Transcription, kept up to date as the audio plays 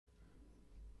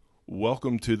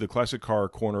Welcome to the Classic Car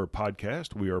Corner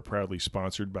podcast. We are proudly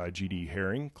sponsored by GD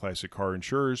Herring, Classic Car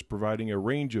Insurers, providing a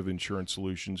range of insurance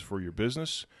solutions for your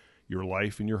business, your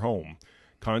life, and your home.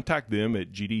 Contact them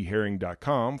at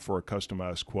gdherring.com for a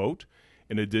customized quote.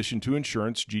 In addition to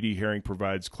insurance, GD Herring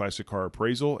provides classic car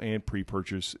appraisal and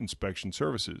pre-purchase inspection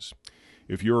services.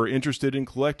 If you're interested in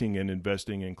collecting and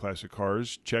investing in classic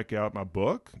cars, check out my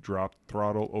book, Drop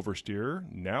Throttle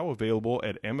Oversteer, now available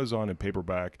at Amazon in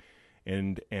paperback,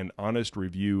 and an honest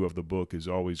review of the book is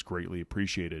always greatly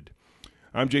appreciated.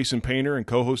 I'm Jason Painter, and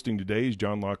co-hosting today is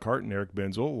John Lockhart and Eric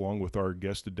Benzel. Along with our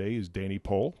guest today is Danny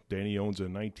Pohl. Danny owns a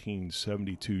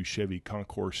 1972 Chevy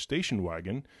Concourse station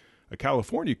wagon, a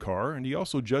California car, and he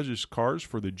also judges cars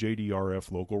for the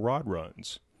JDRF local rod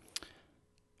runs.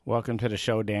 Welcome to the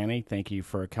show, Danny. Thank you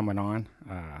for coming on.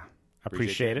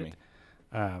 Appreciate it.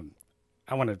 I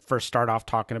want to first start off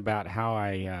talking about how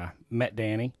I met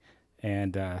Danny,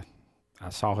 and I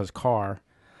saw his car.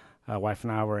 Wife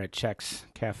and I were at Check's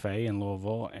Cafe in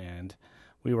Louisville, and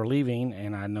we were leaving,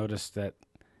 and I noticed that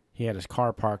he had his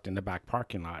car parked in the back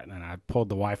parking lot, and I pulled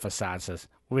the wife aside and says,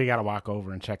 we got to walk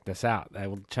over and check this out. I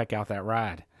will check out that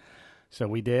ride. So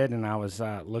we did, and I was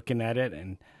looking at it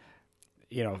and,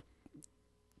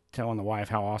 telling the wife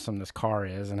how awesome this car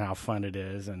is and how fun it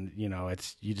is, and,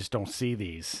 you just don't see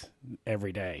these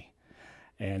every day.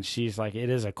 And she's like,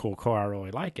 it is a cool car. I really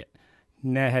like it.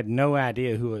 Had no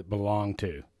idea who it belonged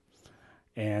to.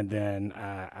 And then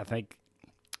I think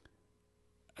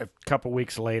a couple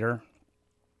weeks later,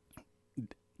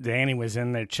 Danny was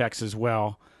in their Checks as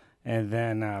well. And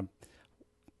then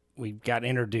we got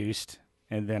introduced.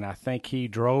 And then I think he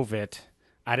drove it.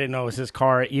 I didn't know it was his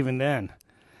car even then.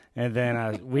 And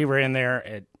then we were in there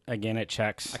at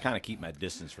Checks. I kind of keep my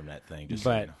distance from that thing.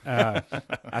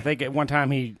 I think at one time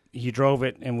he drove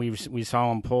it, and we saw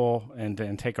him pull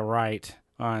and take a right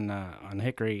on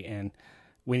Hickory. And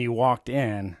when you walked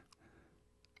in,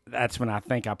 that's when I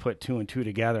think I put two and two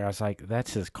together. I was like,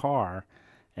 that's his car.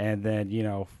 And then,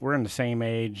 we're in the same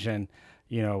age, and,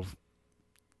 you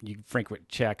frequent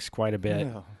Checks quite a bit.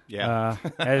 Yeah.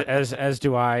 As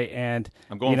do I. And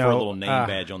I'm going for a little name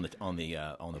badge on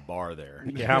the bar there.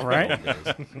 Yeah, right.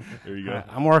 There you go.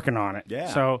 I'm working on it. Yeah.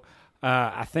 So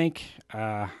I think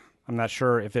I'm not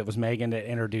sure if it was Megan that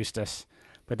introduced us,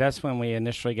 but that's when we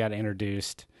initially got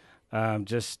introduced. I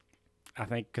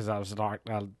think because I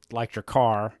liked your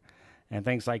car and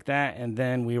things like that. And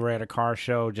then we were at a car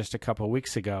show just a couple of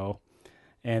weeks ago,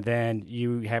 and then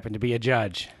you happened to be a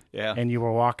judge. Yeah. And you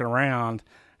were walking around,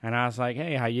 and I was like,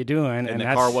 hey, how you doing? And the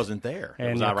car wasn't there.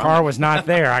 And the car was not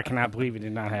there. I cannot believe he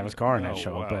did not have his car in that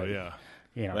show. Wow, but,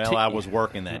 yeah. Well, I was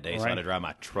working that day, so I had Right. to drive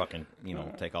my truck and,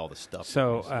 take all the stuff.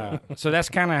 So so that's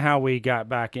kind of how we got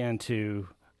back into,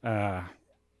 I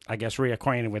guess,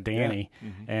 reacquainted with Danny,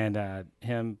 and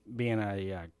him being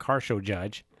a car show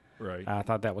judge. Right. I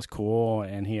thought that was cool,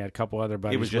 and he had a couple other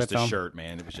buddies It was just with a him. shirt,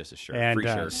 man. It was just a shirt. And Free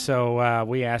shirt. so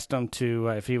we asked him to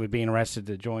if he would be interested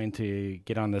to join to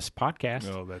get on this podcast.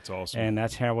 Oh, that's awesome. And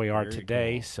that's how we are Very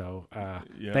today. cool. So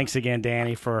Yeah. thanks again,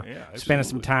 Danny, for Yeah, spending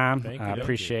some absolutely. time. Thank you. I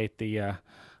appreciate the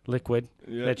liquid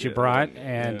Yeah, that you yeah, brought. yeah,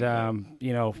 And,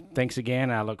 yeah. Thanks again.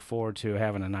 I look forward to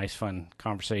having a nice, fun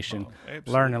conversation,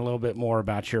 absolutely. learning a little bit more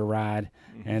about your ride,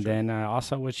 and then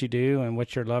also what you do and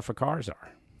what your love for cars are.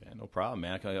 Yeah, no problem,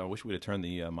 man. I wish we'd have turned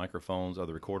the microphones or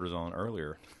the recorders on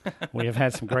earlier. We have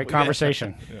had some great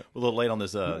conversation. We're a little late on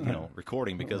this,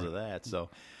 recording because of that. So,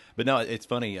 but no, it's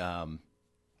funny.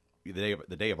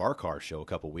 The day of our car show a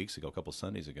couple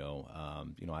Sundays ago,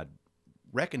 I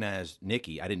recognized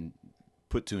Nikki. I didn't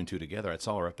put two and two together. I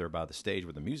saw her up there by the stage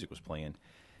where the music was playing,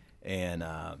 and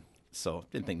so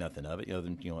didn't think nothing of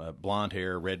it. Blonde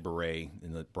hair, red beret,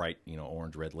 and the bright,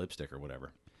 orange red lipstick or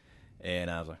whatever. And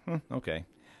I was like, okay.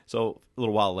 So a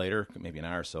little while later, maybe an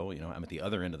hour or so, I'm at the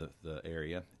other end of the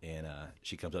area, and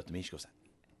she comes up to me. She goes,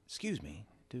 "Excuse me,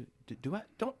 do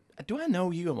I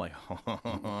know you?" I'm like, "Oh,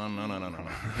 no.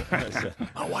 I said,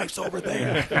 my wife's over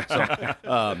there."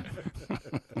 So,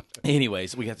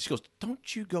 anyways, she goes,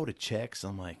 "Don't you go to Checks?"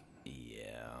 I'm like,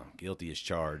 "Yeah, guilty as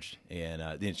charged." And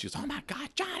then she goes, "Oh my God,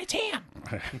 John, it's him."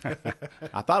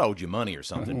 I thought I owed you money or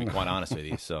something, to be quite honest with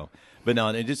you. So, but no,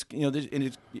 it just,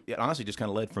 it honestly just kind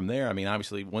of led from there. I mean,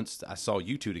 obviously, once I saw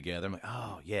you two together, I'm like,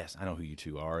 oh yes, I know who you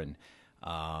two are, and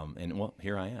well,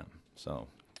 here I am. So.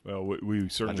 Well, we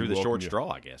certainly I drew the welcome short you. straw,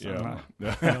 I guess. Yeah.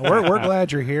 We're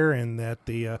glad you're here, and that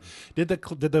did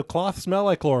the cloth smell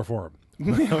like chloroform?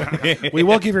 We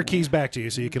will give your keys back to you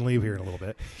so you can leave here in a little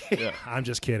bit. Yeah. I'm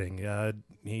just kidding.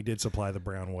 He did supply the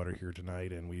brown water here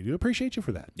tonight, and we do appreciate you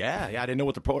for that. Yeah. I didn't know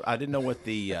what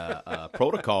the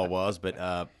protocol was,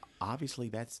 but obviously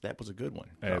that was a good one.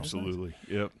 Absolutely.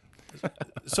 Yep.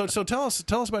 So tell us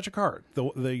about your car.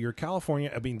 Your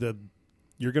California. I mean,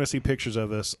 you're going to see pictures of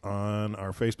this on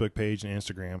our Facebook page and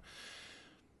Instagram.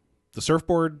 The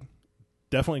surfboard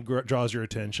definitely draws your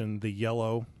attention. The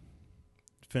yellow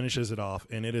finishes it off,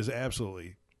 and it is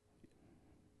absolutely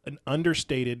an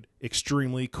understated,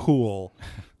 extremely cool,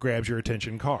 grabs your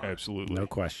attention car. Absolutely. No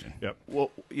question. Yep.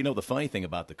 Well, the funny thing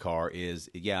about the car is,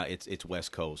 it's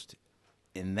West Coast,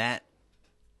 and that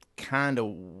kind of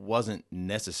wasn't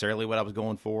necessarily what I was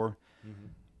going for. Mm-hmm.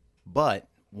 But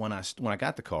when I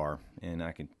got the car, and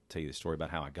I can tell you the story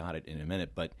about how I got it in a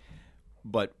minute,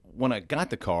 but when I got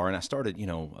the car and I started,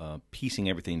 piecing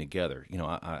everything together,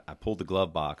 I pulled the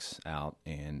glove box out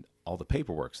and all the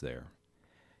paperwork's there.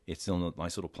 It's still in a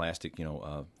nice little plastic,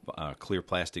 clear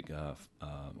plastic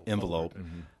envelope.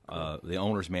 Mm-hmm. The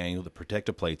owner's manual, the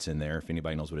protector plate's in there. If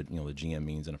anybody knows what the GM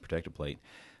means in a protector plate.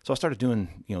 So I started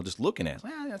doing, just looking at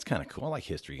it. That's kind of cool. I like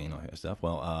history, that stuff.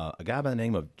 Well, a guy by the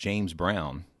name of James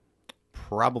Brown,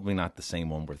 probably not the same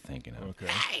one we're thinking of.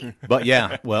 Okay. But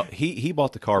yeah, well, he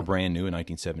bought the car brand new in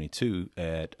 1972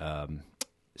 at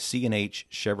C&H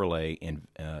Chevrolet in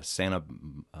Santa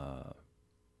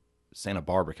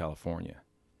Barbara, California.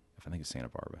 I think it's Santa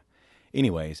Barbara.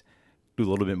 Anyways, do a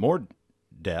little bit more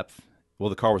depth. Well,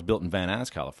 the car was built in Van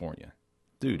Nuys, California.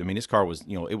 Dude, I mean, this car was,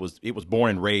 it was born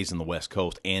and raised in the West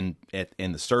Coast and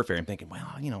in the surf area. I'm thinking, well,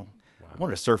 I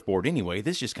wanted a surfboard anyway.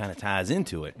 This just kind of ties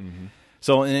into it. Mm-hmm.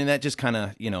 So, and then that just kind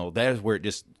of, that is where it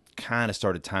just kind of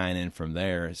started tying in from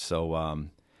there. So,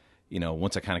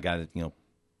 once I kind of got it,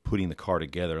 putting the car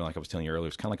together, like I was telling you earlier,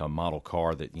 it's kind of like a model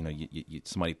car that,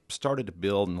 somebody started to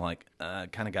build and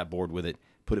kind of got bored with it,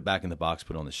 put it back in the box,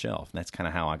 put it on the shelf. And that's kind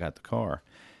of how I got the car.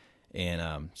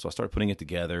 And so I started putting it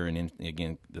together, and then,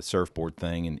 again, the surfboard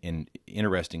thing, and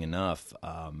interesting enough,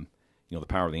 the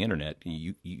power of the internet,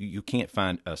 you can't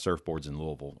find surfboards in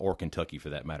Louisville or Kentucky for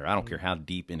that matter. I don't care how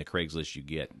deep into Craigslist you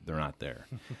get, they're not there.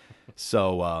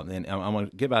 So, and I'm going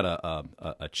to give out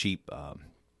a cheap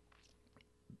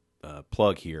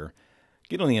plug here.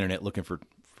 Get on the internet looking for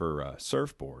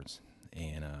surfboards,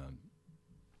 and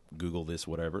Google this,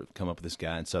 whatever, come up with this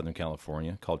guy in Southern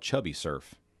California called Chubby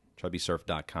Surf.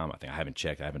 ChubbySurf.com. I haven't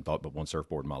checked. I haven't bought but one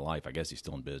surfboard in my life. I guess he's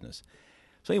still in business.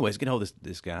 So anyways, get hold of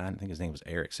this guy. I think his name was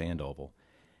Eric Sandoval.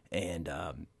 And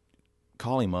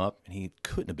call him up, and he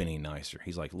couldn't have been any nicer.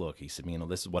 He's like, look, he said,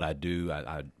 this is what I do.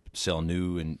 I sell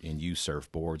new and used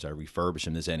surfboards. I refurbish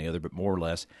them, this, that, and the other. But more or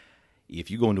less, if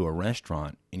you go into a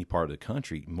restaurant, any part of the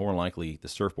country, more likely the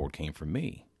surfboard came from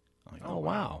me. I'm like, oh,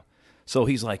 wow. So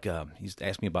he's like, he's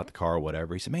asked me about the car or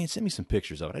whatever. He said, man, send me some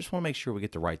pictures of it. I just want to make sure we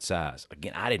get the right size.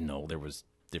 Again, I didn't know there was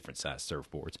different size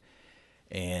surfboards.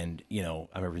 And, I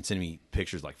remember him sending me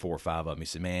pictures, like 4 or 5 of them. He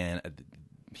said, man,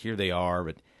 here they are,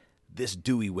 but this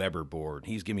Dewey Weber board,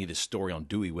 he's giving me this story on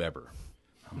Dewey Weber.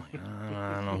 I'm like,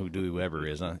 I don't know who Dewey Weber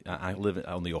is. I live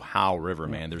on the Ohio River,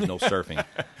 man. There's no surfing.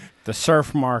 The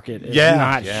surf market is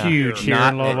not huge here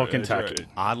in Louisville, Kentucky. Right.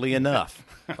 Oddly enough.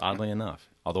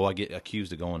 Although I get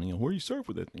accused of going, where do you surf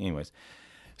with it? Anyways.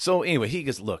 So anyway, he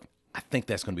goes, look, I think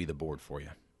that's going to be the board for you.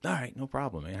 All right, no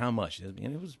problem, man. How much? And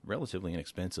it was relatively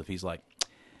inexpensive. He's like,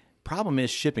 problem is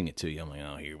shipping it to you. I'm like,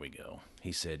 oh, here we go.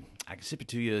 He said, I can ship it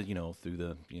to you, through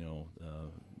the,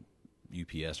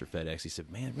 UPS or FedEx. He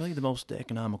said, man, really the most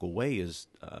economical way is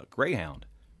Greyhound.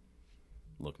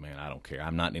 Look, man, I don't care.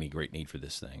 I'm not in any great need for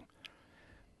this thing.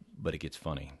 But it gets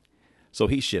funny. So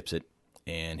he ships it,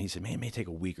 and he said, man, it may take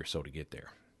a week or so to get there.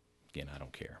 Again, I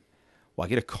don't care. Well, I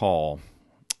get a call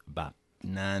about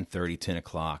 9:30, 10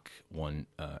 o'clock one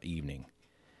evening,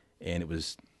 and it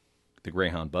was the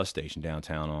Greyhound bus station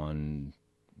downtown on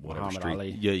whatever Muhammad street.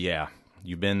 Ali. Yeah.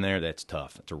 You've been there. That's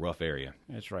tough. It's a rough area.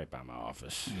 It's right by my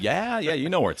office. Yeah, you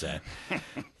know where it's at.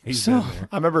 So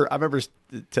I remember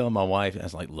telling my wife, I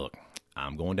was like, look,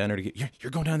 I'm going down there to get. You're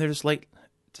going down there this late?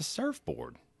 It's a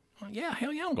surfboard. Well, yeah,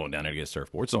 hell yeah, I'm going down there to get a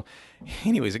surfboard. So,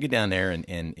 anyways, I get down there, and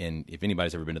if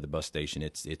anybody's ever been to the bus station,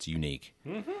 it's unique.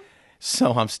 Mm-hmm.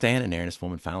 So I'm standing there, and this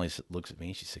woman finally looks at me,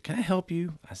 and she said, can I help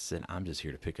you? I said, I'm just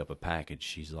here to pick up a package.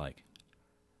 She's like,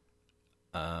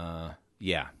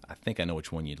 yeah, I think I know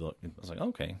which one you'd look. I was like,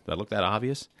 okay, did I look that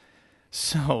obvious?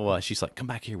 So she's like, come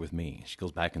back here with me. She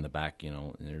goes back in the back,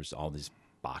 and there's all these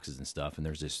boxes and stuff, and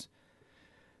there's this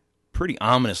pretty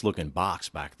ominous-looking box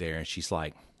back there, and she's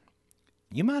like,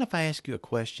 you mind if I ask you a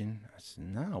question? I said,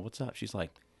 no, what's up? She's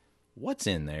like, what's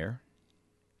in there?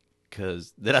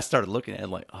 Because then I started looking at it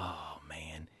like, oh,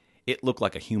 man. It looked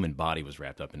like a human body was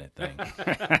wrapped up in that thing.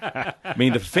 I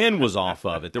mean, the fin was off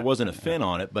of it. There wasn't a fin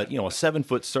on it, but, a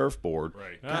 7-foot surfboard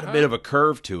got a bit of a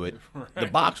curve to it. The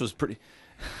box was pretty...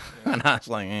 And I was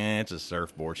like, it's a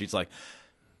surfboard. She's like,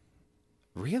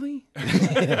 really?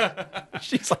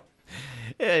 She's like,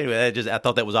 anyway, I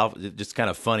thought that was just kind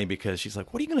of funny because she's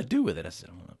like, what are you going to do with it? I said,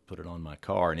 I'm going to put it on my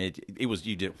car. And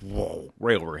you did, whoa,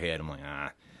 right over her head. I'm like,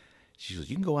 She goes,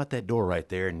 you can go out that door right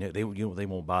there, and they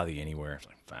won't bother you anywhere. I was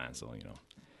like, fine. So,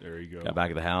 there you go. Got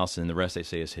back at the house, and the rest they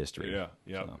say is history. Yeah.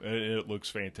 So. And it looks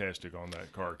fantastic on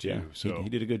that car too. Yeah, so he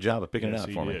did a good job of picking it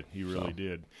out for me. He really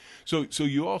did. So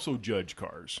you also judge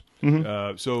cars.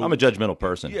 Mm-hmm. So I'm a judgmental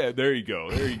person. Yeah, there you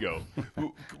go.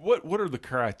 What are the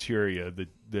criteria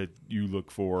that you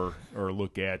look for or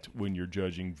look at when you're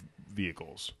judging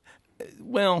vehicles?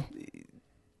 Well,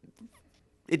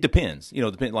 it depends.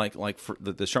 Like for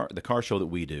the car show that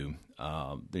we do.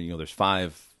 There's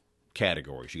 5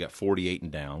 categories. You got 48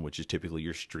 and down, which is typically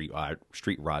your street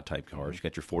rod type cars. You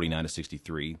got your 49 to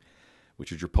 63,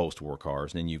 which is your post-war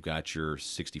cars. And then you've got your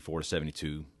 64 to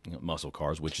 72 muscle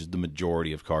cars, which is the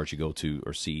majority of cars you go to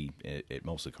or see at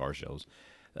most of the car shows.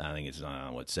 I think it's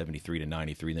 73 to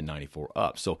 93, then 94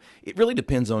 up. So it really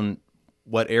depends on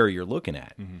what area you're looking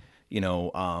at.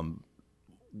 Mm-hmm.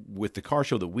 With the car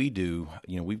show that we do,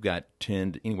 we've got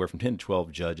anywhere from 10 to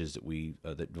 12 judges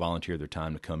that volunteer their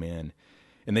time to come in.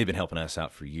 And they've been helping us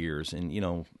out for years. And,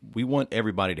 we want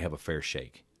everybody to have a fair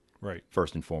shake. Right.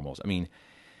 First and foremost. I mean,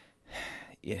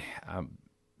 I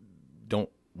don't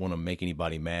want to make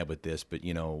anybody mad with this, but,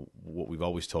 what we've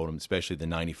always told them, especially the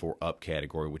 94 up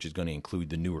category, which is going to include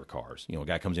the newer cars. A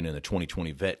guy comes in the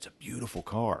 2020 Vet. It's a beautiful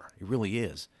car. It really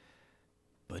is.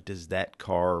 But does that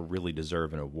car really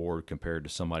deserve an award compared to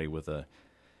somebody with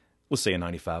let's say a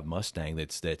 95 Mustang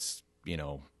that's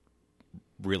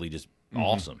really just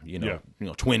awesome,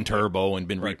 twin turbo and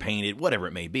been repainted, whatever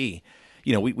it may be.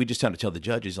 We just have to tell the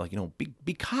judges, like,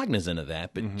 be cognizant of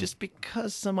that. But just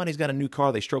because somebody's got a new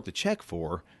car they stroke the check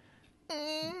for,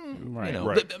 Right.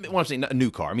 When I'm saying a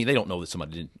new car, I mean, they don't know that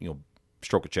somebody didn't,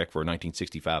 stroke a check for a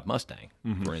 1965 Mustang,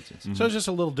 for instance. So it's just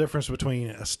a little difference between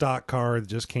a stock car that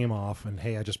just came off and,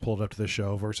 hey, I just pulled up to the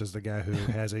show versus the guy who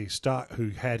has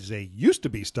a used to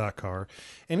be stock car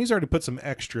and he's already put some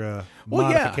extra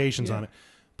modifications on it.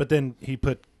 But then he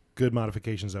put good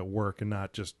modifications at work and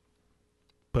not just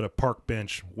put a park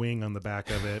bench wing on the back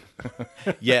of it.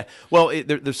 Yeah. Well,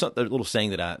 there's a little saying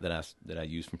that I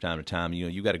use from time to time.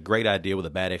 You got a great idea with a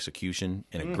bad execution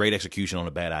and a great execution on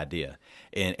a bad idea.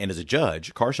 And as a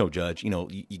judge, car show judge,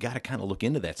 you got to kind of look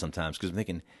into that sometimes because I'm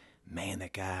thinking, man,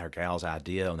 that guy or gal's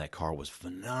idea on that car was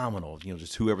phenomenal.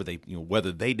 Just whoever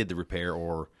whether they did the repair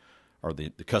or the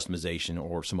customization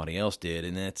or somebody else did.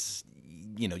 And that's,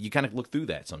 you kind of look through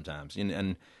that sometimes.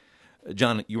 And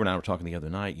John, you and I were talking the other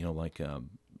night,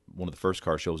 one of the first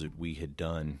car shows that we had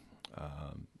done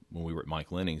when we were at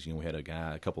Mike Lenning's, we had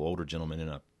a couple older gentlemen in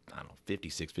a,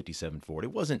 56, 57 Ford.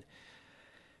 It wasn't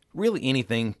really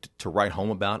anything to write home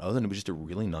about other than it was just a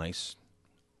really nice,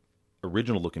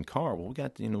 original-looking car. Well, we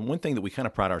got, one thing that we kind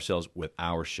of pride ourselves with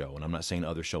our show, and I'm not saying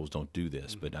other shows don't do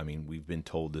this, but, we've been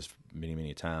told this many,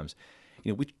 many times.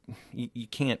 You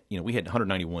can't, we had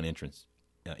 191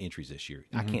 entries this year.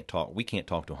 We can't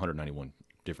talk to 191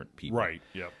 different people. Right,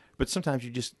 yep. But sometimes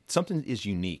something is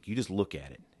unique. You just look at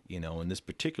it, In this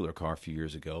particular car a few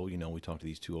years ago, we talked to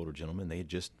these 2 older gentlemen. They had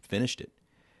just finished it,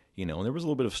 and there was a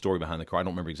little bit of a story behind the car. I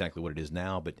don't remember exactly what it is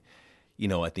now, but,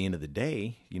 at the end of the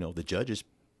day, the judges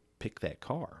picked that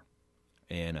car.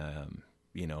 And, I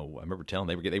remember telling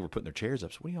them, they were putting their chairs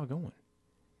up. So, where are y'all going?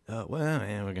 Well,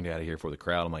 man, we're going to get out of here for the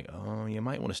crowd. I'm like, oh, you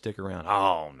might want to stick around.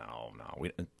 Oh, no.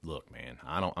 Look, man,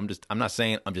 I'm not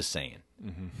saying, I'm just saying,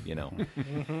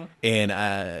 Mm-hmm. And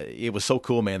it was so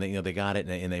cool, man, that, they got it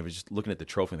and they were just looking at the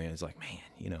trophy and it's like, man,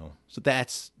 so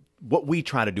that's what we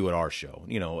try to do at our show.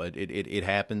 It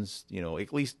happens,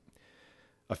 at least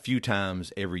a few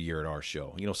times every year at our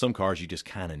show. Some cars you just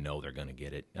kind of know they're going to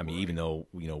get it. I mean, even though,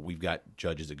 we've got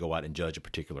judges that go out and judge a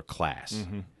particular class.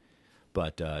 Mm-hmm.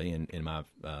 But in my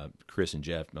Chris and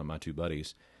Jeff, my 2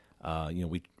 buddies,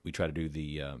 we try to do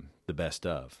the best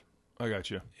of. I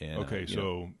got you. And, okay,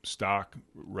 so stock,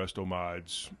 resto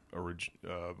mods,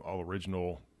 all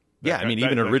original. Yeah,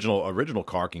 even an original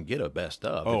car can get a best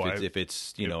of if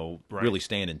it's right. really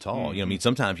standing tall. Mm-hmm.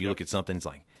 Sometimes you look at something, it's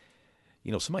like,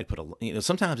 somebody put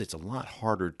sometimes it's a lot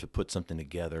harder to put something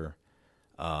together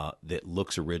that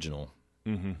looks original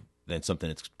than something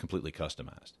that's completely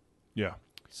customized. Yeah.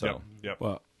 So, yep.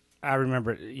 Well, I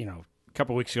remember, a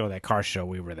couple of weeks ago, that car show,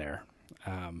 we were there.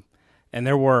 And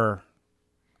there were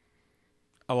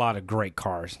a lot of great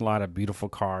cars, a lot of beautiful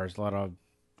cars, a lot of,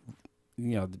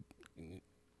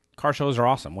 car shows are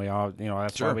awesome. We all,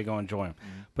 that's why we go enjoy them.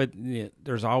 Mm-hmm. But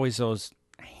there's always those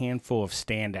handful of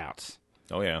standouts.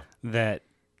 Oh, yeah. That,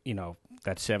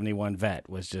 that 71 Vet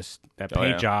was just that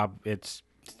paint job. It's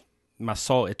my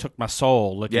soul. It took my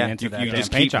soul looking into that. You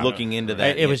just paint keep job. looking into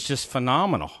that. It was just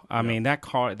phenomenal. I mean, that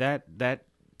car, that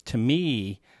to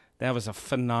me, that was a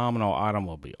phenomenal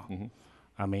automobile. Mm-hmm.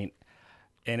 I mean,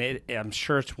 and I'm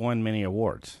sure it's won many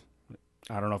awards.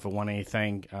 I don't know if it won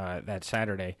anything that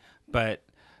Saturday, but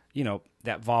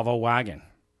that Volvo wagon,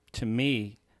 to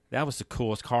me, that was the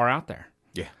coolest car out there.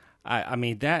 Yeah. I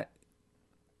mean, that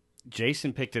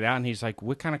Jason picked it out, and he's like,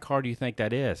 "What kind of car do you think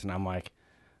that is?" And I'm like,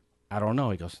 "I don't know."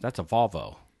 He goes, "That's a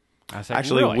Volvo." I said,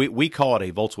 Actually, really? we call it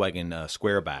a Volkswagen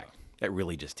Squareback. That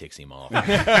really just ticks him off.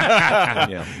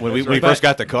 When we first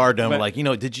got the car done, we're like,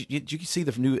 did you see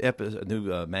the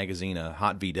new magazine,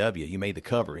 Hot VW? You made the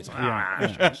cover. He's like,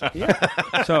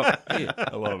 So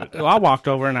I love it. well, I walked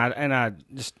over and I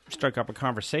just struck up a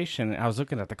conversation. I was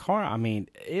looking at the car. I mean,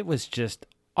 it was just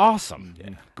awesome. Yeah.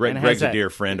 And it Greg's has a dear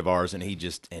friend of ours, and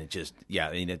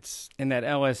it's and that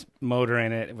LS motor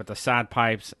in it with the side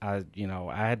pipes. I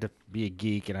had to be a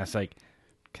geek, and I was like,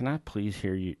 "Can I please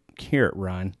hear it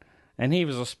run?" And he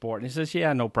was a sport, and he says,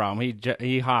 "Yeah, no problem."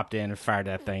 He hopped in and fired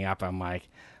that thing up. I'm like,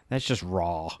 "That's just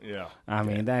raw." Yeah. I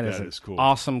mean, that is an cool.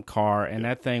 awesome car, and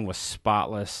that thing was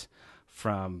spotless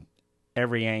from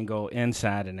every angle,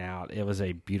 inside and out. It was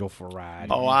a beautiful ride.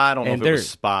 Oh, I don't know if it was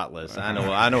spotless. I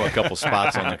know a couple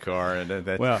spots on the car, and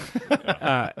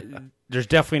there's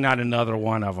definitely not another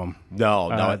one of them.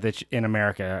 No, that in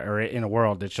America or in the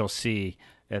world that you'll see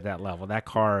at that level. That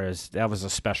was a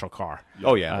special car.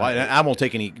 Oh yeah, I won't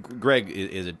take any. Greg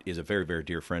is a very, very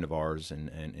dear friend of ours, and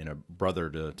a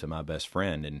brother to my best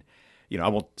friend, and I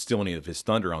won't steal any of his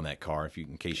thunder on that car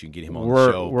in case you can get him on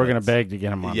the show. We're going to beg to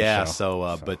get him on the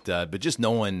show. But just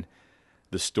knowing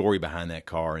the story behind that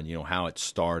car and how it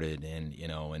started, and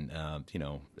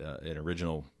an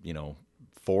original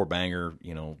four banger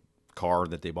car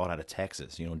that they bought out of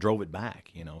Texas, drove it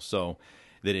back, so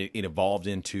that it evolved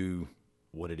into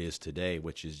what it is today,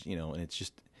 which is and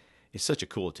it's such a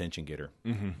cool attention getter.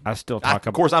 Mm-hmm. I still talk.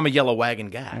 Of course, I'm a yellow wagon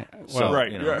guy. Well,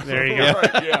 right. There you go.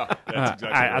 Right, yeah, that's exactly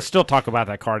right. I still talk about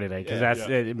that car today because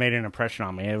it made an impression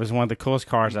on me. It was one of the coolest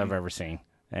cars I've ever seen,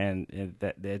 and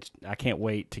I can't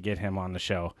wait to get him on the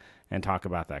show and talk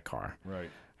about that car. Right.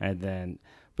 And then,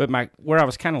 but where I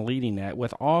was kind of leading at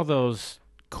with all those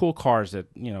cool cars that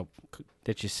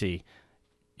that you see,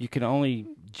 you can only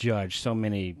judge so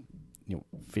many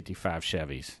 55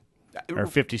 Chevys. Or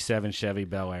 57 Chevy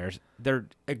Bel Airs. They're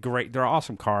an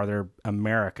awesome car. They're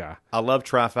America. I love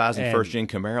Tri-Fives and first-gen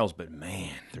Camaros, but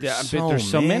man, there's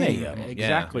so many of them.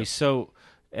 Exactly. Yeah. So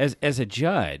as a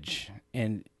judge,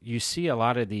 and you see a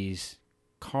lot of these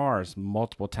cars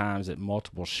multiple times at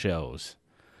multiple shows,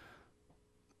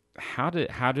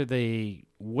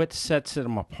 what sets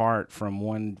them apart from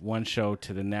one show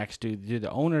to the next? Do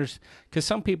the owners, because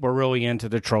some people are really into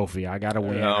the trophy. I got to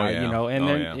win,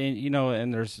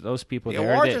 and there's those people. The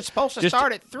awards are supposed to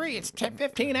start at 3. It's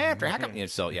 10:15 after. How come?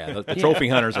 So the trophy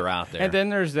hunters are out there. And then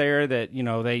there's that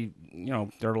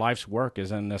their life's work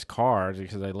is in this car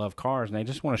because they love cars and they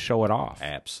just want to show it off.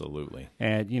 Absolutely.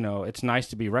 And it's nice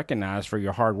to be recognized for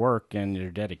your hard work and your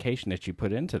dedication that you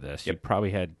put into this. Yep. You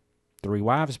probably had 3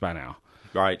 wives by now.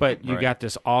 Right. But you got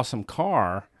this awesome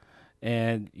car,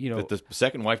 and that the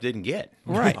second wife didn't get.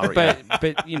 Right.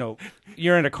 But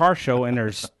you're in a car show and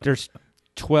there's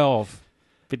 12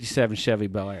 57 Chevy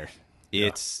Bel Airs.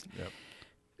 It's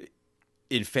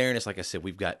in fairness, like I said,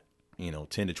 we've got 10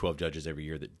 to 12 judges every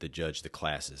year that judge the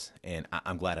classes, and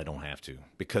I'm glad I don't have to,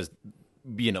 because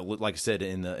like I said,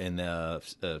 in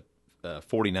the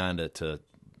 49 to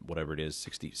whatever it is,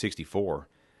 64.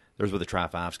 There's where the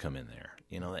Tri-Fives come in there,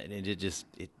 and what?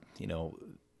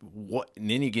 And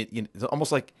then you get, it's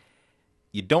almost like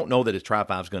you don't know that a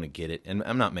Tri-Five's going to get it. And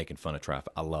I'm not making fun of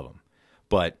Tri-Five. I love them,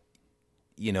 but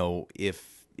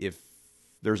if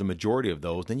there's a majority of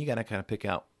those, then you got to kind of pick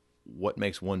out what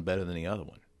makes one better than the other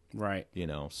one, right?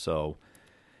 So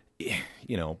I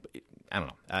don't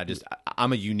know.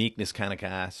 I'm a uniqueness kind of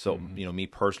guy. So me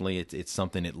personally, it's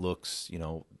something that looks,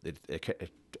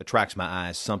 it attracts my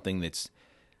eyes. Something that's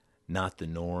not the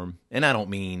norm. And I don't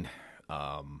mean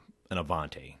an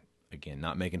Avante. Again,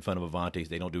 not making fun of Avantes.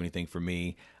 They don't do anything for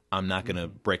me. I'm not going to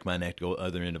break my neck to go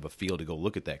other end of a field to go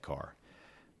look at that car.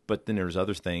 But then there's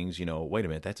other things, wait a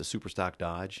minute, that's a super stock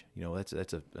Dodge. That's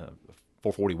a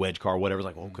 440 wedge car, whatever. It's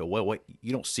like, okay, well, wait,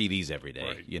 you don't see these every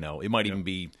day. Right. It might even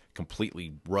be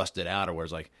completely rusted out, or where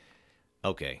it's like,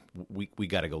 okay, we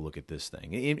got to go look at this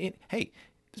thing. And, hey,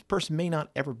 this person may not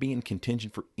ever be in contention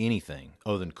for anything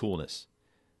other than coolness.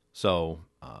 So,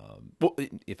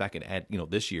 if I could add,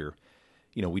 this year,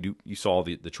 You saw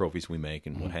the trophies we make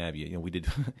and what have you. We did.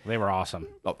 They were awesome.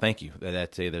 Oh, thank you.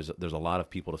 That's there's a lot of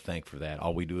people to thank for that.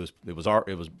 All we do is it was our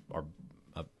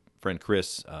friend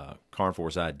Chris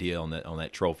Carnforth's idea on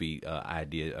that trophy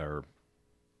idea or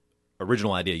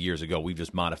original idea years ago. We've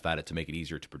just modified it to make it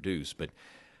easier to produce, but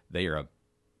they are a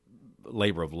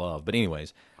labor of love. But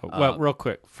anyways, well, real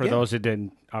quick for those that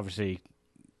didn't obviously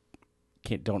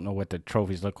don't know what the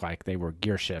trophies look like, they were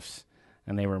gear shifts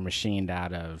and they were machined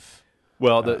out of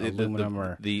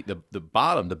aluminum the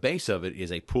bottom, the base of it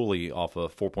is a pulley off a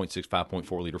 4.6,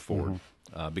 5.4 liter Ford,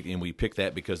 and we picked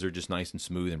that because they're just nice and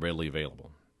smooth and readily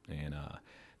available. And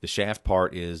the shaft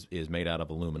part is made out of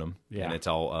aluminum, and it's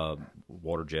all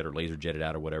water jet or laser jetted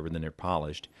out or whatever. And then they're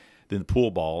polished. Then the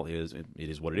pool ball is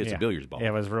what it is, a billiards ball. Yeah,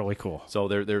 it was really cool. So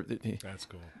That's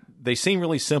cool. They seem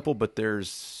really simple, but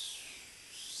there's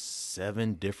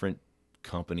 7 different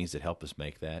companies that help us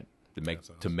make that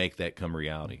to make that come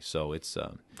reality. So it's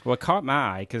what caught my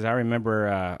eye, because I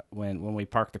remember when we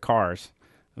parked the cars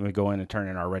and we go in and turn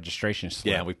in our registration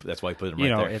slip. Yeah, that's why we put them right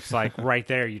there. It's like right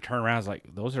there. You turn around, it's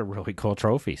like those are really cool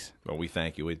trophies. Well, we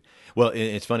thank you.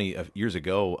 It's funny. Years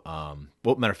ago,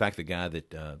 matter of fact, the guy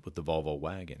that with the Volvo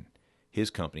wagon, his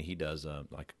company, he does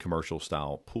like commercial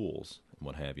style pools and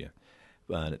what have you.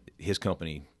 His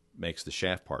company makes the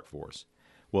shaft part for us.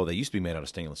 Well, they used to be made out of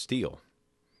stainless steel.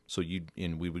 So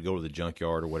we would go to the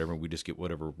junkyard or whatever, and we'd just get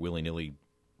whatever willy-nilly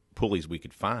pulleys we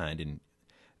could find, and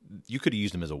you could have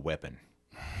used them as a weapon.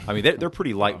 I mean, they're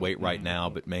pretty lightweight right now,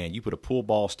 but man, you put a pool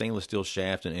ball, stainless steel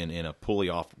shaft, and a pulley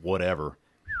off whatever.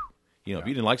 If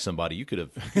you didn't like somebody, you could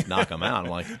have knocked them out. I'm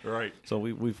like, right. So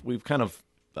we've kind of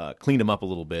cleaned them up a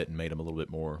little bit and made them a little bit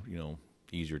more,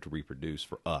 easier to reproduce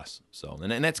for us. So,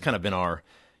 and that's kind of been our,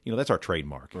 that's our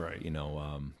trademark, right?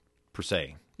 Per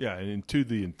se. Yeah, and to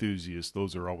the enthusiasts,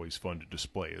 those are always fun to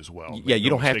display as well. Yeah, you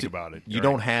don't have to about it. You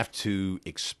don't have to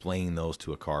explain those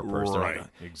to a car person, right?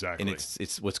 Exactly. And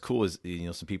it's what's cool is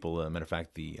some people. Matter of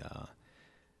fact, the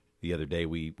other day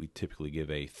we typically give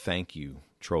a thank you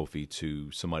trophy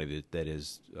to somebody that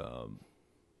has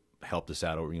helped us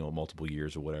out over multiple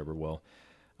years or whatever. Well,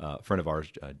 a friend of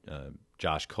ours,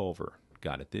 Josh Culver,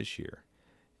 got it this year,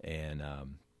 and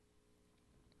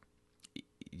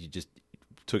you just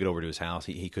took it over to his house.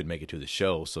 He couldn't make it to the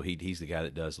show, so he's the guy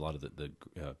that does a lot of the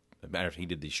matter of fact, he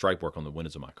did the stripe work on the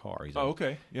windows of my car.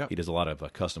 Okay, yeah. He does a lot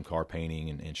of custom car painting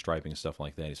and striping and stuff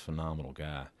like that. He's a phenomenal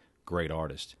guy, great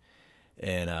artist.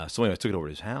 And so anyway, I took it over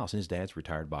to his house, and his dad's a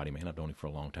retired body man. I've known him for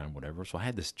a long time, whatever. So I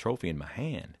had this trophy in my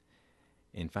hand,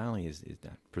 and finally I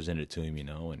presented it to him,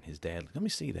 and his dad, let me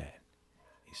see that.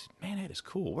 He said, man, that is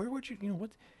cool. Where'd you,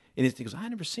 what? And he goes, I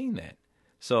never seen that.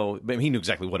 So he knew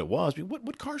exactly what it was.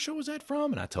 What car show was that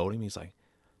from? And I told him. He's like,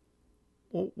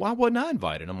 well, why wasn't I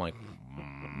invited? I'm like,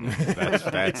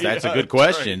 that's a good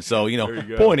question. Right. So,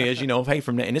 point is, hey,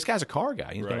 and this guy's a car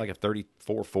guy. He's got like a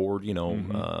 34 Ford,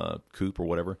 coupe or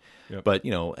whatever. Yep. But,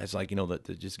 it's like,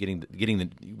 just getting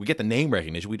we get the name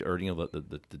recognition,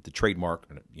 the trademark,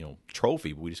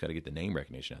 trophy, but we just got to get the name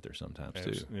recognition out there sometimes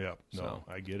too. Yeah. No,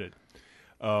 I get it.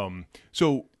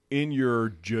 So in your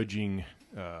judging,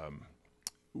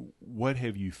 what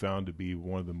have you found to be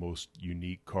one of the most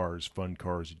unique cars, fun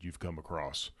cars that you've come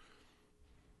across?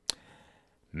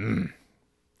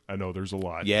 I know there's a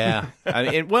lot. Yeah.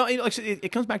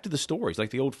 It comes back to the stories,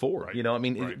 like the old Ford.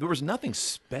 Right. There was nothing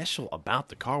special about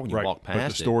the car when you walk past it. But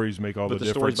the stories make all the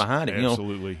difference. Stories behind it.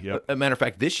 Absolutely. Yep. A matter of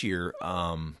fact, this year,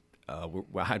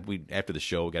 we after the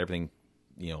show, got everything,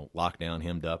 locked down,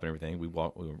 hemmed up and everything. We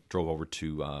drove over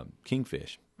to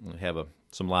Kingfish. We have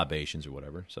some libations or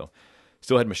whatever. So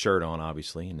still had my shirt on,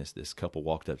 obviously, and this couple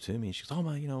walked up to me, and she goes, oh,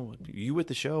 my, you with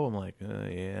the show? I'm like,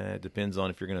 yeah, it depends on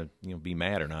if you're going to be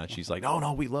mad or not. She's like,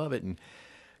 no, we love it, and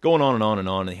going on and on and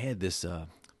on. And they had this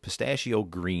pistachio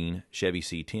green Chevy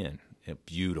C10, a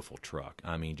beautiful truck.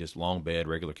 I mean, just long bed,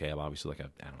 regular cab, obviously like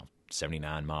a,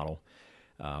 79 model.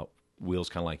 Wheels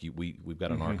kind of like we've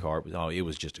got on our car. It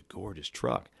was just a gorgeous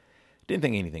truck. Didn't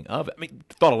think anything of it. I mean,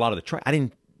 thought a lot of the truck. I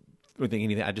didn't think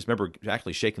anything. I just remember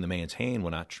actually shaking the man's hand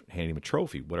when I handed him a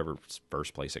trophy, whatever,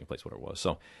 first place, second place, whatever it was.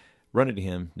 So run into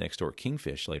him next door at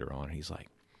Kingfish later on, and he's like,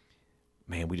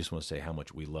 man, we just want to say how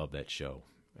much we love that show.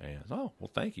 And I said, oh,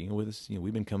 well, thank you. With us,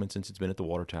 we've been coming since it's been at the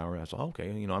Water Tower. I said, okay,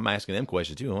 I'm asking them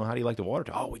questions too. Well, how do you like the Water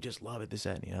Tower? Oh, we just love it, this,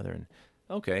 that, and the other. And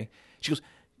okay. She goes,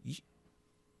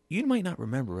 you might not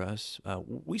remember us.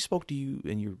 We spoke to you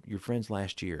and your friends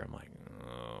last year. I'm like,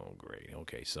 oh, great.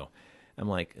 Okay, so I'm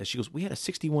like, she goes, we had a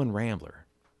 61 Rambler.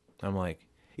 I'm like,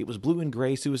 it was blue and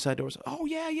gray, suicide doors. Oh,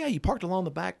 yeah. You parked along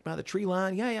the back by the tree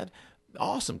line. Yeah.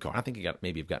 Awesome car. I think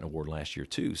maybe got an award last year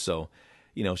too. So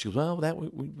You know, she goes, well,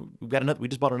 we've got another. We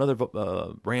just bought another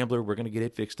Rambler. We're going to get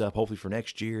it fixed up, hopefully for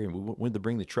next year. And we wanted to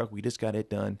bring the truck. We just got it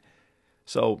done.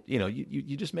 So you know,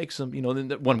 you just make some. You know, then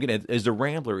what I'm getting at is the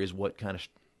Rambler is what kind of,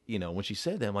 you know, when she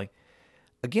said that, I'm like,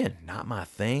 again, not my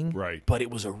thing, right? But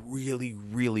it was a really,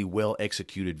 really well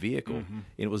executed vehicle.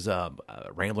 It was a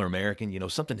Rambler American. You know,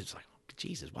 something that's like,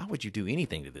 Jesus, why would you do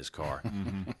anything to this car?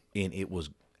 And it was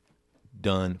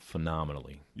done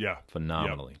phenomenally. Yeah,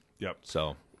 phenomenally. Yep.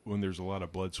 So. When there's a lot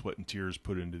of blood, sweat, and tears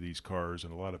put into these cars,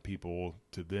 and a lot of people,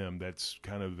 to them, that's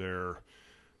kind of their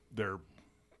you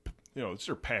know, it's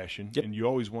their passion, and you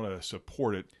always want to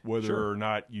support it, whether or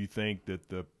not you think that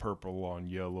the purple on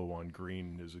yellow on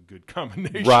green is a good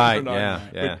combination, right? Or not.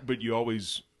 Yeah. But you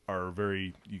always are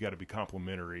you got to be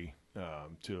complimentary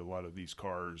to a lot of these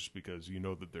cars, because you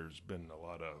know that there's been a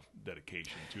lot of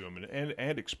dedication to them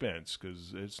and expense,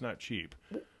 because it's not cheap.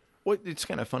 Well, it's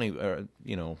kind of funny,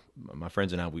 you know, my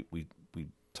friends and I, we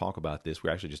talk about this. We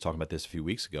were actually just talking about this a few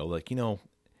weeks ago. Like, you know,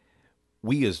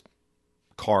 we as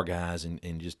car guys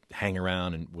and just hang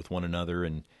around and with one another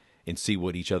and see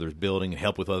what each other's building and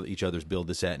help with each other's build,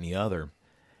 this, that, and the other.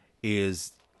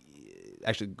 Is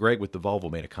actually Greg with the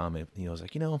Volvo made a comment. You know, I was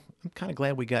like, you know, I'm kind of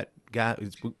glad we got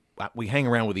guys. We hang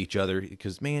around with each other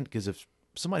because if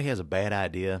somebody has a bad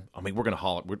idea, I mean, we're going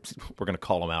to we're going to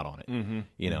call them out on it.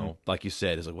 You know, like you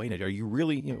said, it's like, wait, are you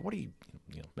really, you know, what are you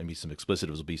know, maybe some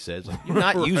explicitives will be said. It's like, you're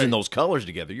not using those colors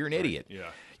together. You're an idiot. Yeah.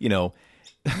 You know,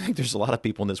 I think there's a lot of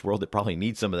people in this world that probably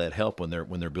need some of that help when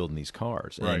they're building these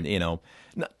cars. And, you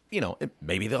know,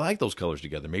 maybe they like those colors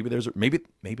together. Maybe there's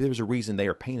a reason they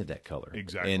are painted that color.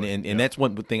 Exactly. And that's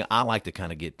one thing I like to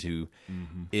kind of get to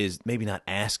is maybe not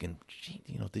asking,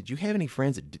 you know, did you have any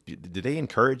friends that did they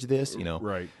encourage this? You know,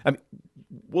 right. I mean,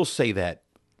 we'll say that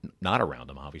not around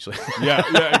them, obviously. Yeah,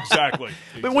 exactly.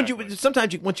 But once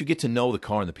you get to know the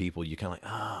car and the people, you kind of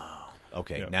like, oh,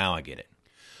 okay, now I get it.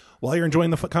 While you're enjoying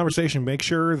the conversation, make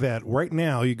sure that right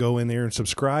now you go in there and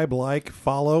subscribe, like,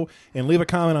 follow, and leave a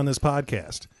comment on this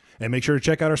podcast. And make sure to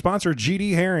check out our sponsor,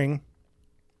 GD Herring.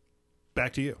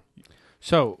 Back to you.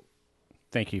 So,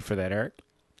 thank you for that, Eric.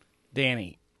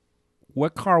 Danny,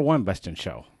 what car won Best in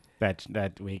Show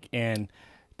that week? And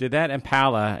did that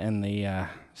Impala in the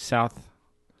southeast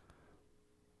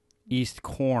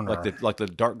corner, like the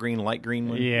dark green, light green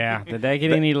one? Yeah, did they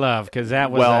get any love? Because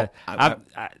that was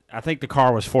I think the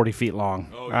car was 40 feet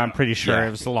long. Oh, yeah. I'm pretty sure it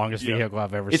was the longest vehicle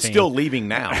I've ever seen. It's still leaving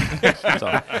now.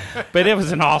 But it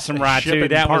was an awesome ride too.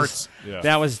 That parts.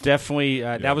 was definitely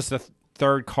that was the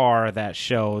third car of that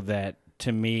show that,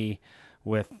 to me,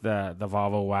 with the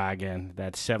Volvo wagon,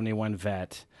 that 71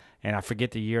 Vet, and I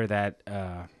forget the year that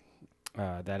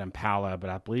Impala, but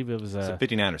I believe it was a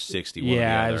 59 or 60.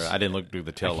 Yeah, I didn't look through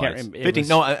the tail lights.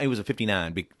 It was a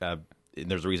 59.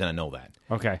 There's a reason I know that.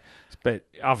 Okay, but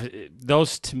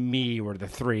those to me were the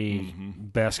three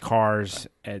best cars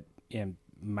in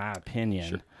my opinion.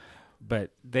 Sure.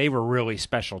 But they were really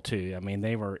special too. I mean,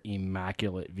 they were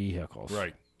immaculate vehicles.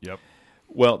 Right. Yep.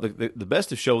 Well, the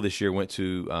best of show this year went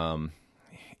to,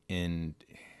 and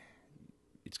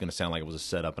it's going to sound like it was a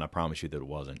setup, and I promise you that it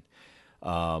wasn't.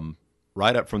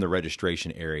 Right up from the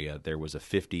registration area, there was a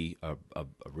 50, a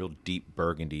real deep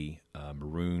burgundy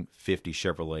maroon 50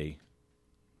 Chevrolet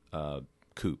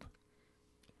coupe.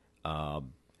 Guy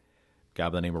by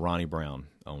the name of Ronnie Brown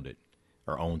owns it,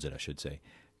 I should say.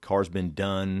 Car's been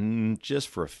done just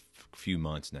for a few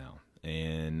months now,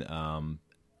 and I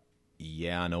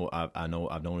know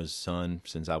I've known his son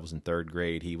since I was in third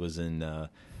grade. He was in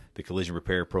the collision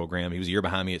repair program. He was a year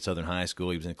behind me at Southern High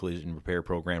School. He was in the collision repair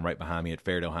program right behind me at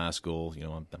Fairdale High School. You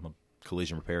know, I'm a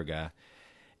collision repair guy,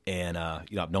 and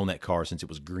I've known that car since it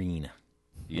was green.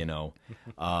 You know,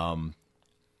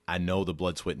 I know the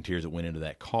blood, sweat, and tears that went into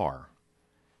that car.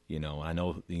 You know, I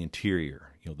know the interior.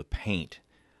 You know, the paint.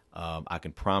 I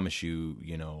can promise you,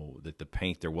 you know, that the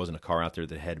paint, there wasn't a car out there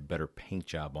that had a better paint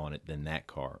job on it than that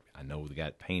car. I know the guy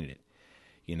that painted it.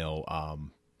 You know,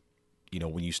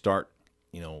 when you start,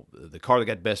 you know, the car that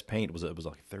got best paint was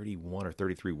like 31 or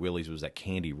 33 Willys. It was that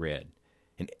candy red,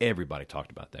 and everybody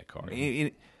talked about that car.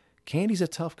 Candy's a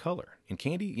tough color, and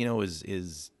candy, you know,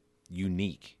 is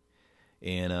unique,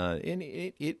 and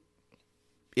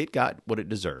it got what it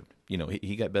deserved. You know,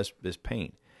 he got best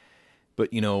paint,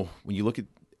 but you know, when you look at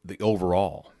the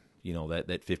overall, you know,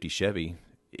 that 50 Chevy,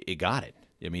 it got it.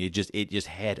 I mean, it just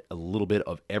had a little bit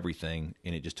of everything,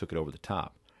 and it just took it over the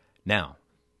top. Now,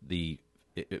 the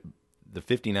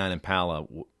 59 Impala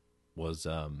was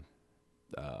on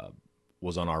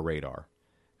our radar.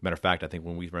 Matter of fact, I think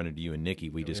when we run into you and Nikki,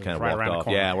 we just kind of walked off.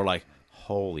 Yeah, we're like,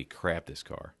 holy crap, this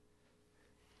car.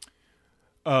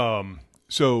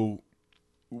 So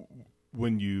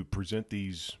when you present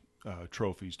these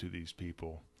trophies to these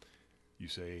people, you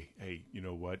say, hey, you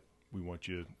know what? We want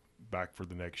you back for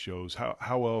the next shows.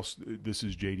 How else? This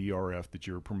is JDRF that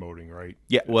you're promoting, right?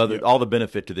 Yeah. Well, all the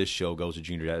benefit to this show goes to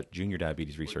Junior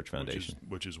Diabetes Research Foundation,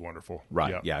 which is wonderful.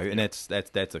 Right. Yeah. And that's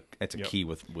a key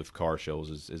with car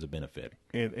shows is a benefit.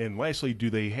 And lastly, do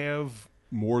they have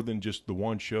more than just the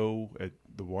one show at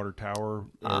the water tower,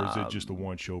 or is it just the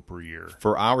one show per year?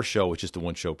 For our show, it's just the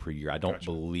one show per year. I don't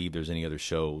believe there's any other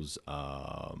shows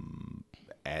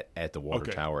at the water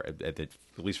tower, at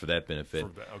least for that benefit.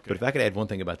 But if I could add one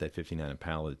thing about that 59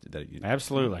 Impala,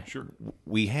 absolutely, sure.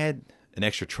 We had an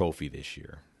extra trophy this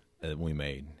year that we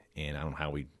made, and I don't know how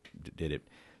we did it.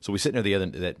 So we sitting there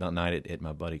that night at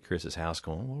my buddy Chris's house,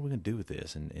 going, "What are we going to do with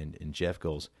this?" And Jeff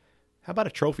goes, "How about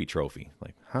a trophy?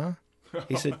 Like, huh?"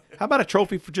 He said, "How about a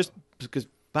trophy for just because,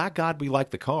 by God, we like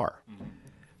the car."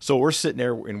 So we're sitting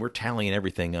there and we're tallying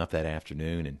everything up that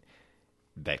afternoon, and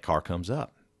that car comes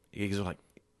up. He's like,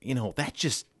 that's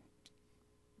just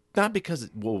not because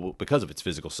of its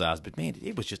physical size, but man,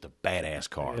 it was just a badass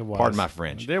car. Pardon my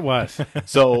French. It was.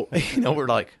 So we're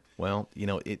like, well,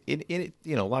 it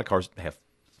a lot of cars have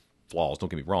flaws. Don't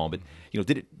get me wrong, but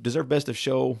did it deserve best of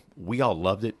show? We all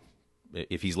loved it.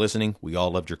 If he's listening, we all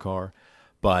loved your car,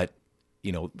 but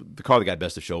the car that got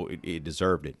best of show, it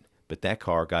deserved it. But that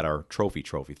car got our trophy.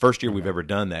 First year we've ever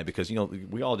done that because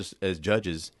we all just as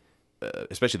judges.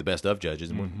 Especially the best of judges,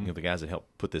 and the guys that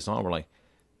helped put this on, were like,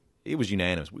 it was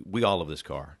unanimous. We all love this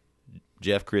car.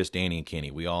 Jeff, Chris, Danny, and Kenny.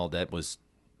 We all that was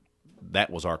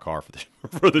our car for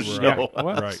the show.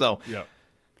 Right. So, yeah.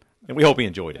 And we hope he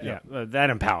enjoyed it. Yeah,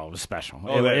 that Impala was special.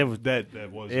 Oh, it was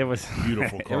a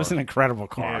beautiful car. It was an incredible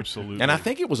car. Absolutely. And I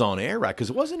think it was on air, right?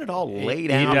 Because wasn't it all laid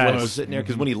out when it was sitting there?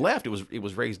 Because when he left, it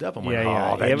was raised up. I'm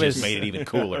like, that just made it even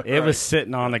cooler. It was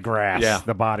sitting on the grass. Yeah.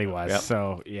 The body was. Yep.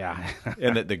 So, yeah.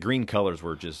 And the green colors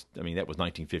were just, that was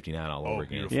 1959 all over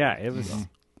again. Beautiful. Yeah, it was.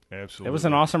 Absolutely. It was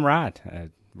an awesome ride.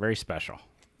 Very special.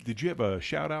 Did you have a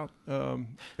shout out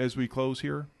as we close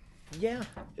here? Yeah.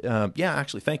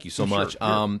 Actually, thank you so much.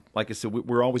 Sure. Like I said,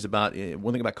 we're always about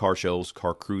one thing about car shows,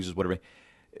 car cruises, whatever.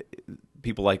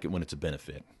 People like it when it's a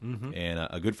benefit. Mm-hmm. And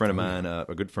a good friend of mine,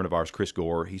 a good friend of ours, Chris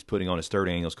Gore, he's putting on his third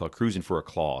annual. It's called Cruising for a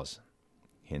Claus,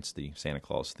 hence the Santa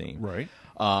Claus theme. Right.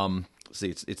 See,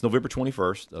 it's November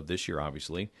 21st of this year,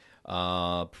 obviously.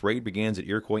 Parade begins at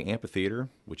Iroquois Amphitheater,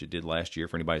 which it did last year.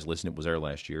 For anybody who's listening, it was there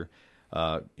last year.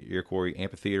 Iroquois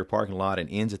Amphitheater parking lot, and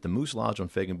ends at the Moose Lodge on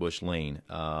Fegenbush Lane.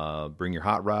 Bring your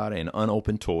hot rod and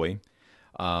unopened toy.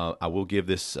 I will give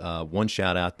this one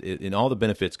shout out, and all the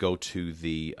benefits go to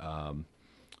the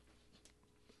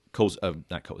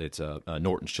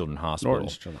Norton's Children's Hospital.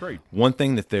 Norton's Children's. Great. One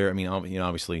thing that they're,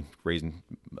 obviously raising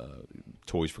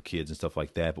toys for kids and stuff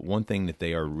like that, but one thing that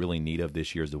they are really neat of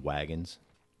this year is the wagons.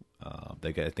 I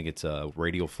think it's a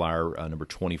Radial Flyer number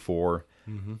 24.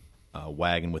 Mm-hmm.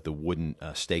 Wagon with the wooden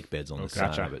stake beds on the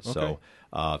side of it. Okay. So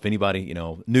if anybody,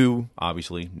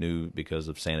 new because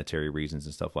of sanitary reasons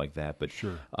and stuff like that, but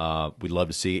sure. We'd love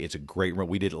to see it. It's a great run.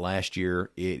 We did it last year.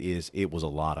 It was a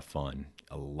lot of fun.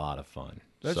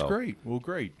 That's great. Well,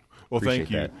 great. Well,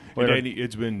 thank you. And Danny,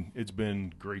 it's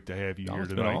been great to have you here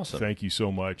tonight. Awesome. Thank you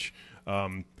so much.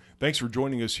 Thanks for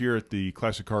joining us here at the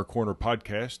Classic Car Corner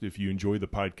podcast. If you enjoy the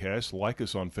podcast, like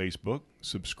us on Facebook,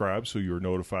 subscribe so you're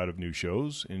notified of new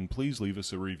shows, and please leave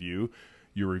us a review.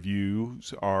 Your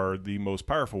reviews are the most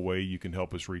powerful way you can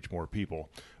help us reach more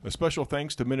people. A special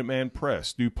thanks to Minuteman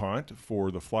Press, DuPont, for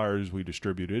the flyers we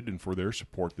distributed and for their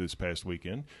support this past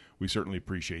weekend. We certainly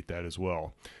appreciate that as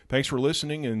well. Thanks for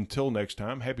listening. Until next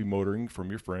time, happy motoring from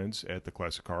your friends at the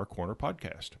Classic Car Corner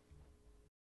podcast.